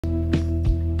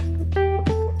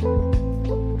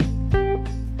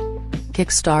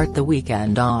Kickstart the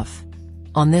weekend off.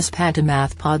 On this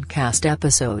Pantomath podcast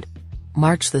episode,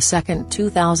 March the 2nd,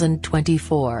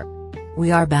 2024,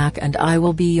 we are back and I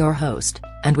will be your host,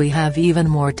 and we have even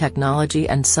more technology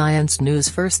and science news.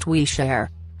 First we share.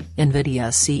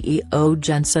 Nvidia CEO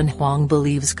Jensen Huang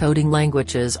believes coding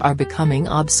languages are becoming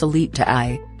obsolete to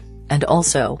AI. And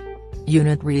also,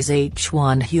 Unitree's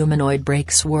H1 humanoid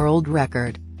breaks world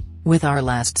record. With our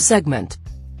last segment,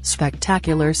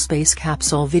 spectacular space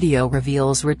capsule video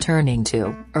reveals returning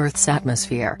to Earth's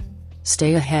atmosphere.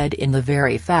 Stay ahead in the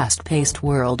very fast-paced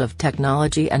world of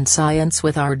technology and science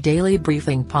with our daily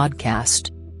briefing podcast.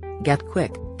 Get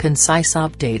quick, concise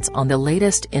updates on the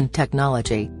latest in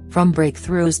technology, from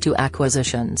breakthroughs to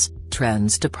acquisitions,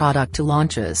 trends to product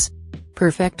launches.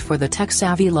 Perfect for the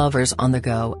tech-savvy lovers on the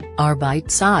go, our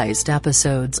bite-sized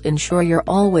episodes ensure you're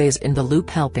always in the loop,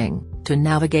 helping to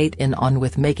navigate in on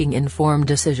with making informed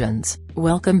decisions.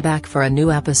 Welcome back for a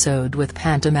new episode with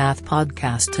Pantomath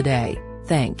Podcast today.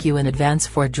 Thank you in advance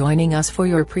for joining us for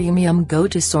your premium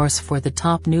go-to source for the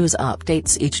top news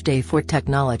updates each day for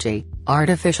technology,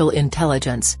 artificial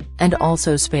intelligence, and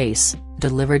also space,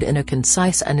 delivered in a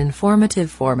concise and informative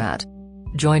format.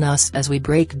 Join us as we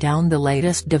break down the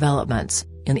latest developments,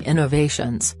 in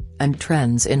innovations, and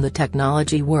trends in the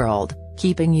technology world,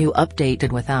 keeping you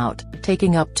updated without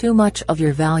taking up too much of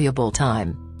your valuable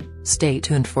time. Stay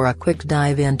tuned for a quick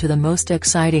dive into the most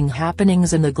exciting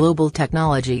happenings in the global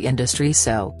technology industry.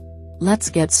 So, let's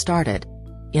get started.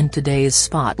 In today's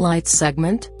Spotlight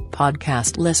segment,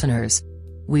 podcast listeners,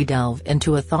 we delve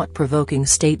into a thought-provoking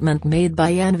statement made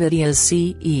by Nvidia's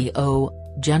CEO,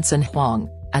 Jensen Huang,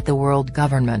 at the World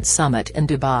Government Summit in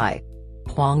Dubai.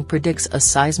 Huang predicts a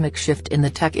seismic shift in the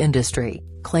tech industry,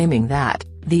 claiming that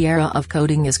the era of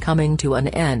coding is coming to an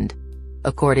end.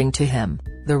 According to him,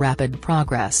 the rapid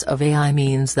progress of AI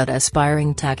means that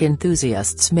aspiring tech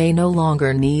enthusiasts may no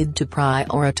longer need to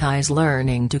prioritize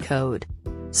learning to code.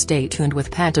 Stay tuned with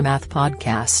Pantomath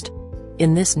Podcast.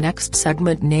 In this next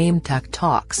segment named Tech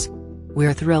Talks,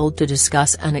 we're thrilled to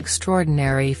discuss an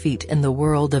extraordinary feat in the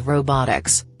world of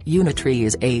robotics,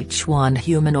 Unitree's H1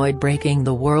 humanoid breaking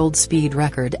the world speed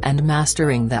record and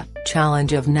mastering the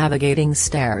challenge of navigating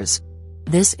stairs.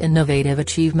 This innovative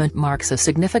achievement marks a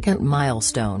significant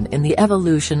milestone in the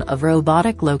evolution of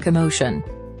robotic locomotion.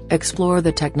 Explore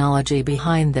the technology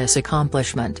behind this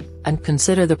accomplishment, and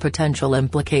consider the potential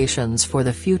implications for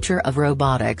the future of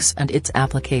robotics and its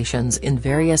applications in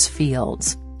various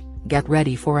fields. Get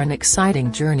ready for an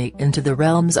exciting journey into the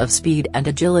realms of speed and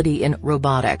agility in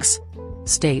robotics.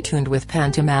 Stay tuned with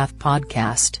Pantomath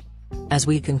Podcast. As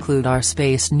we conclude our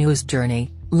space news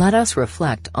journey, let us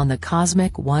reflect on the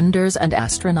cosmic wonders and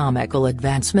astronomical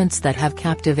advancements that have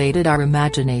captivated our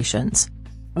imaginations.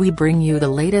 We bring you the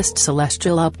latest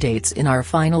celestial updates in our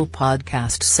final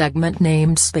podcast segment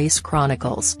named Space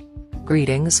Chronicles.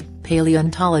 Greetings,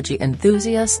 paleontology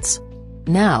enthusiasts!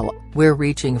 Now, we're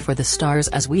reaching for the stars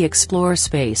as we explore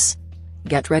space.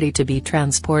 Get ready to be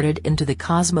transported into the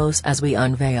cosmos as we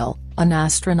unveil an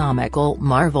astronomical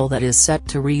marvel that is set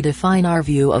to redefine our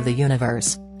view of the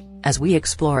universe. As we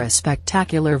explore a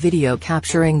spectacular video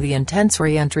capturing the intense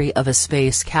re-entry of a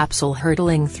space capsule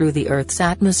hurtling through the Earth's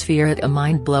atmosphere at a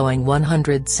mind-blowing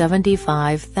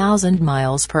 175,000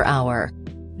 miles per hour.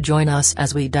 Join us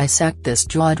as we dissect this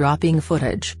jaw-dropping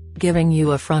footage, giving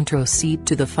you a front-row seat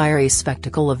to the fiery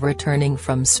spectacle of returning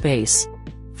from space.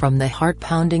 From the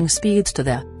heart-pounding speeds to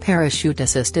the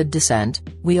parachute-assisted descent,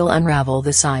 we'll unravel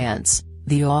the science,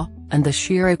 the awe, and the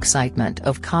sheer excitement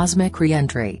of cosmic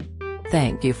re-entry.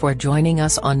 Thank you for joining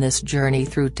us on this journey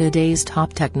through today's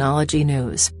top technology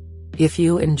news. If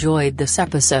you enjoyed this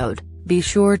episode, be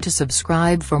sure to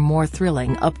subscribe for more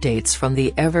thrilling updates from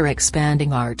the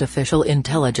ever-expanding artificial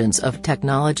intelligence of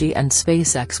technology and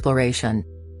space exploration.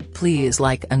 Please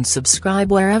like and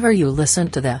subscribe wherever you listen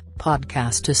to the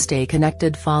podcast to stay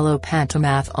connected. Follow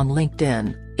Pantomath on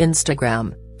LinkedIn,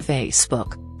 Instagram,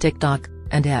 Facebook, TikTok,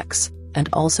 and X, and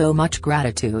also much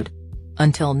gratitude.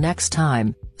 Until next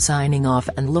time, signing off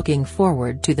and looking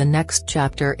forward to the next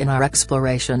chapter in our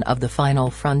exploration of the final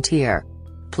frontier.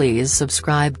 Please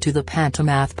subscribe to the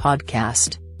Pantomath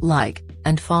Podcast, like,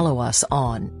 and follow us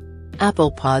on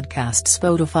Apple Podcasts,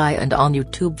 Spotify, and on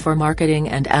YouTube for marketing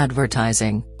and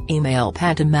advertising. Email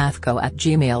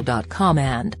pantomathco@gmail.com,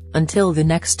 and until the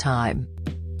next time.